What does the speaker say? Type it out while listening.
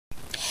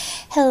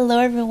Hello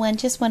everyone,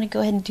 just want to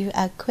go ahead and do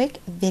a quick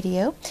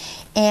video,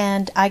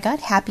 and I got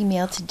Happy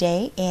Mail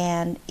today,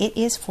 and it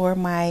is for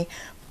my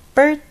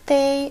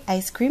birthday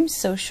ice cream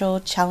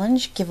social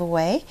challenge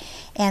giveaway,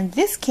 and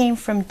this came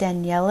from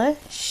Daniella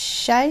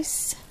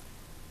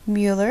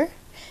Mueller.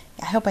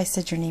 I hope I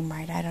said your name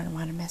right. I don't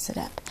want to mess it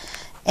up.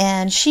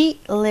 And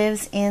she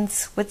lives in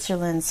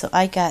Switzerland, so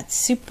I got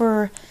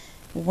super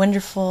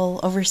wonderful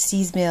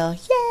overseas mail.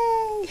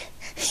 Yay!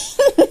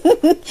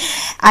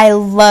 I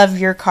love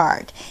your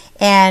card.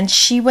 And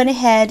she went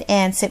ahead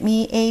and sent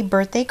me a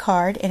birthday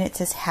card, and it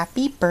says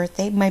happy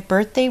birthday. My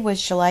birthday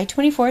was July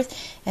 24th,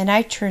 and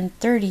I turned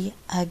 30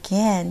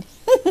 again.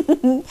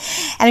 And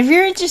if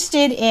you're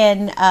interested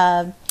in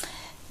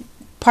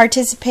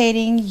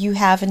participating, you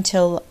have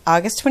until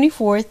August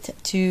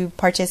 24th to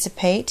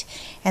participate,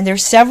 and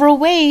there's several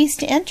ways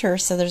to enter,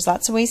 so there's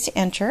lots of ways to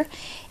enter.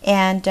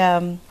 And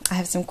I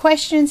have some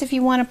questions if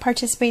you want to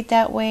participate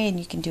that way, and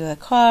you can do a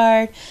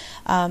card.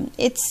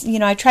 It's,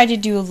 I try to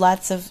do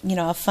lots of,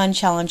 a fun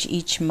challenge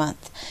each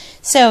month.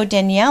 So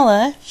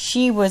Daniella,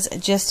 she was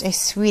just a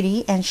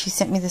sweetie, and she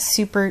sent me this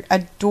super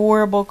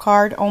adorable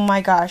card. Oh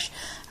my gosh,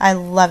 I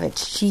love it.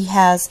 She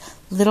has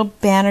little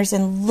banners,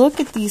 and look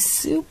at these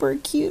super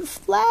cute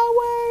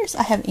flowers.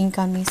 I have ink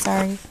on me,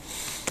 sorry.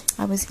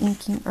 I was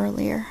inking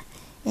earlier.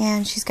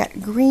 And she's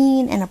got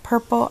green and a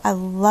purple. I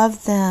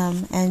love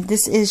them. And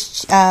this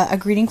is a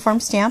greeting farm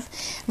stamp.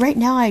 Right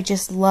now I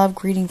just love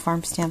greeting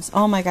farm stamps.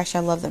 Oh my gosh, I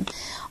love them.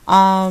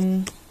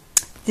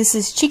 This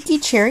is Cheeky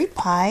Cherry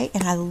Pie,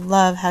 and I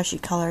love how she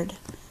colored.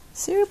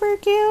 Super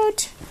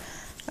cute.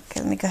 Okay,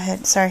 let me go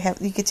ahead. Sorry,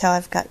 you could tell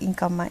I've got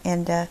ink on my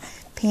and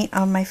paint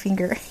on my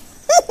finger.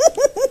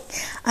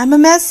 I'm a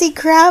messy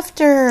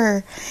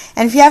crafter.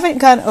 And if you haven't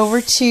gone over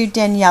to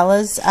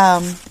Daniella's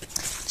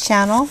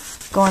channel,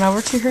 go on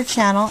over to her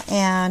channel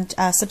and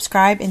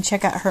subscribe and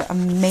check out her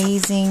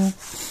amazing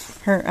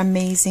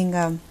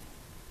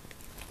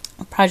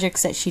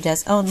projects that she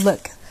does. Oh,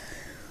 look.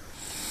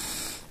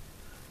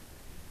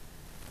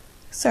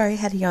 Sorry, I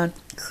had a yawn.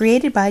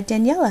 Created by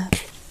Daniella.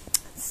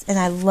 And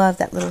I love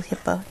that little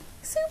hippo.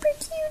 Super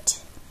cute.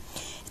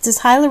 It says,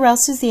 hi, Laurel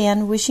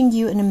Suzanne, wishing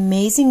you an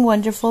amazing,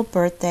 wonderful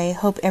birthday.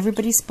 Hope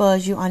everybody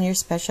spoils you on your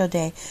special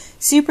day.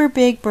 Super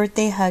big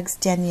birthday hugs,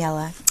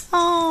 Daniella.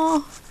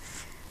 Aww.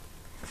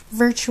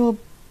 Virtual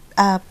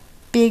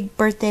big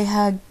birthday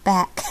hug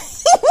back.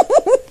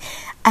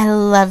 I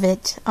love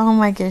it. Oh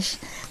my gosh.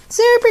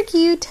 Super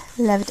cute.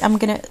 Love it. I'm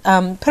going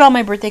to put all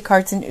my birthday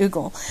cards in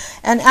Oogle.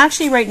 And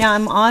actually right now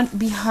I'm on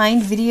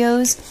behind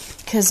videos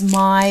because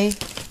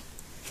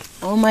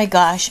oh my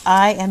gosh,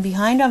 I am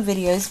behind on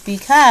videos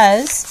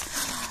because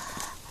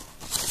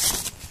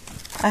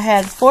I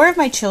had 4 of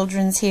my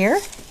children's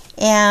here,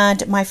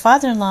 and my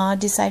father-in-law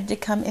decided to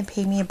come and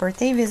pay me a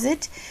birthday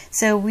visit.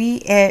 So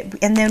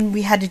and then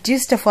we had to do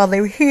stuff while they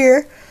were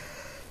here.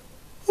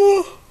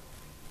 I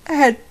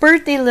had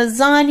birthday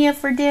lasagna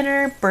for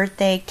dinner,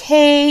 birthday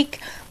cake,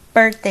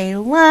 birthday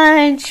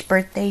lunch,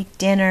 birthday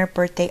dinner,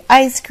 birthday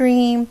ice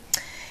cream.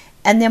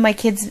 And then my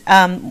kids,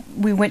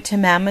 we went to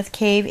Mammoth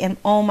Cave, and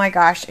oh my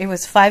gosh, it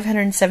was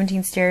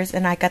 517 stairs,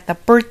 and I got the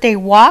birthday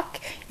walk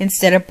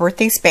instead of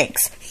birthday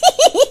spanks.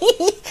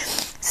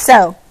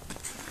 So,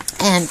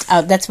 and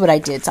that's what I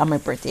did. It's on my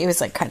birthday. It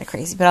was like kind of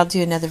crazy, but I'll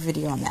do another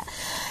video on that.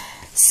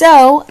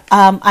 So,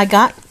 I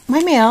got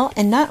my mail,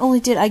 and not only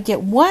did I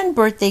get 1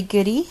 birthday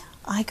goodie,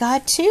 I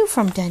got 2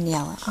 from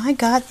Daniella. I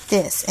got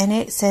this, and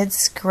it said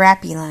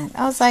Scrappyland.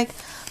 I was like,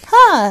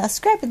 huh,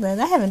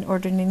 Scrappyland. I haven't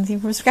ordered anything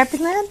from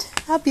Scrappyland.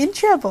 I'll be in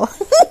trouble.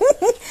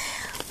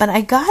 But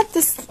I got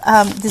this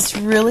this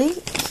really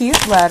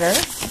cute letter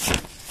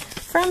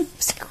from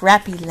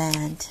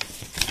Scrappyland,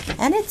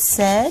 and it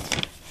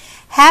said,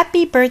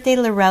 happy birthday,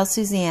 Laurel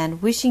Suzanne.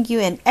 Wishing you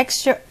an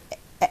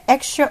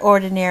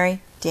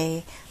extraordinary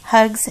day.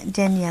 Hugs,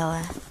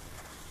 Daniella.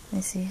 Let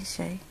me see.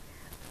 Show you.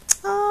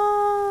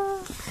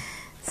 Oh,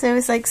 so it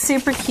was like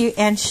super cute,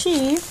 and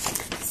she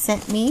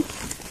sent me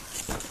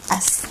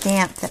a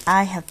stamp that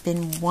I have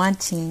been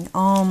wanting.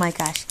 Oh my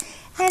gosh.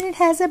 And it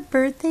has a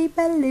birthday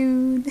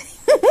balloon.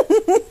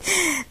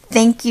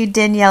 Thank you,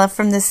 Daniella,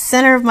 from the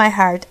center of my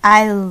heart.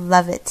 I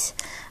love it.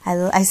 I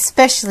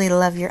especially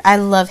love I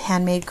love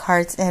handmade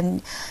cards,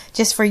 and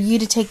just for you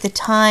to take the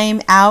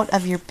time out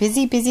of your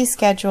busy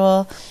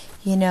schedule,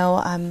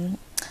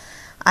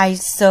 I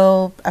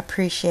so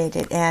appreciate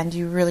it, and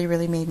you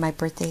really made my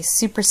birthday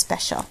super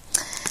special.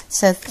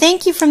 So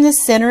thank you from the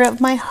center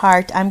of my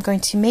heart. I'm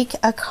going to make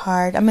a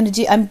card. I'm in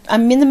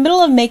the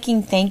middle of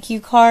making thank you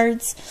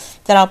cards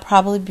that I'll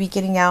probably be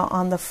getting out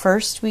on the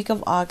first week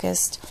of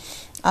August.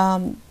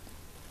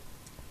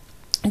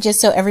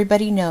 Just so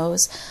everybody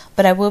knows,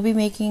 but I will be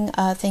making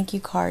thank you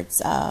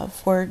cards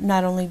for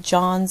not only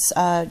John's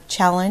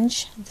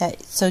challenge,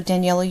 so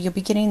Daniella, you'll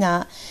be getting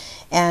that,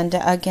 and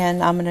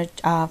again, I'm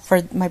gonna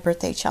for my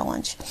birthday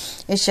challenge.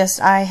 It's just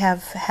I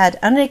have had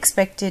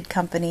unexpected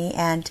company,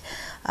 and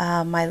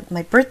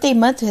My birthday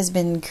month has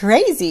been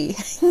crazy.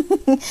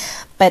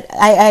 But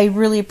I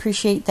really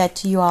appreciate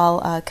that you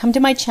all come to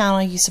my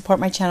channel, you support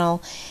my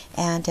channel,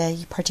 and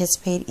you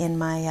participate in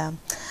my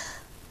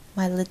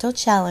my little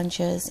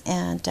challenges.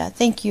 And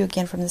thank you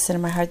again from the center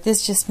of my heart.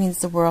 This just means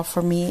the world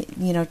for me,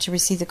 you know, to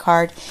receive the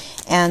card.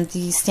 And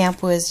the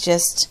stamp was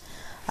just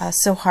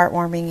so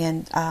heartwarming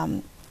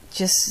and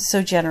just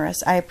so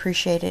generous. I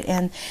appreciate it.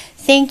 And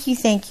thank you,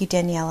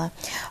 Daniella.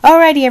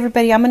 Alrighty,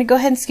 everybody, I'm going to go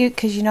ahead and scoot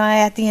because, you know,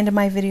 at the end of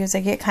my videos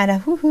I get kind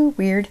of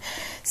weird.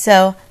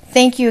 So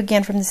thank you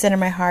again from the center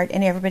of my heart.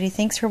 And everybody,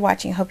 thanks for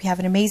watching. I hope you have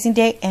an amazing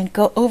day. And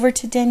go over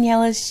to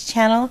Daniella's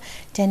channel,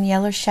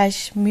 Daniella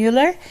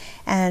Mueller,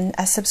 and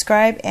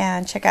subscribe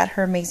and check out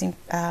her amazing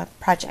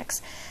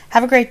projects.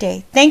 Have a great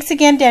day. Thanks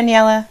again,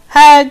 Daniella.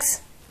 Hugs.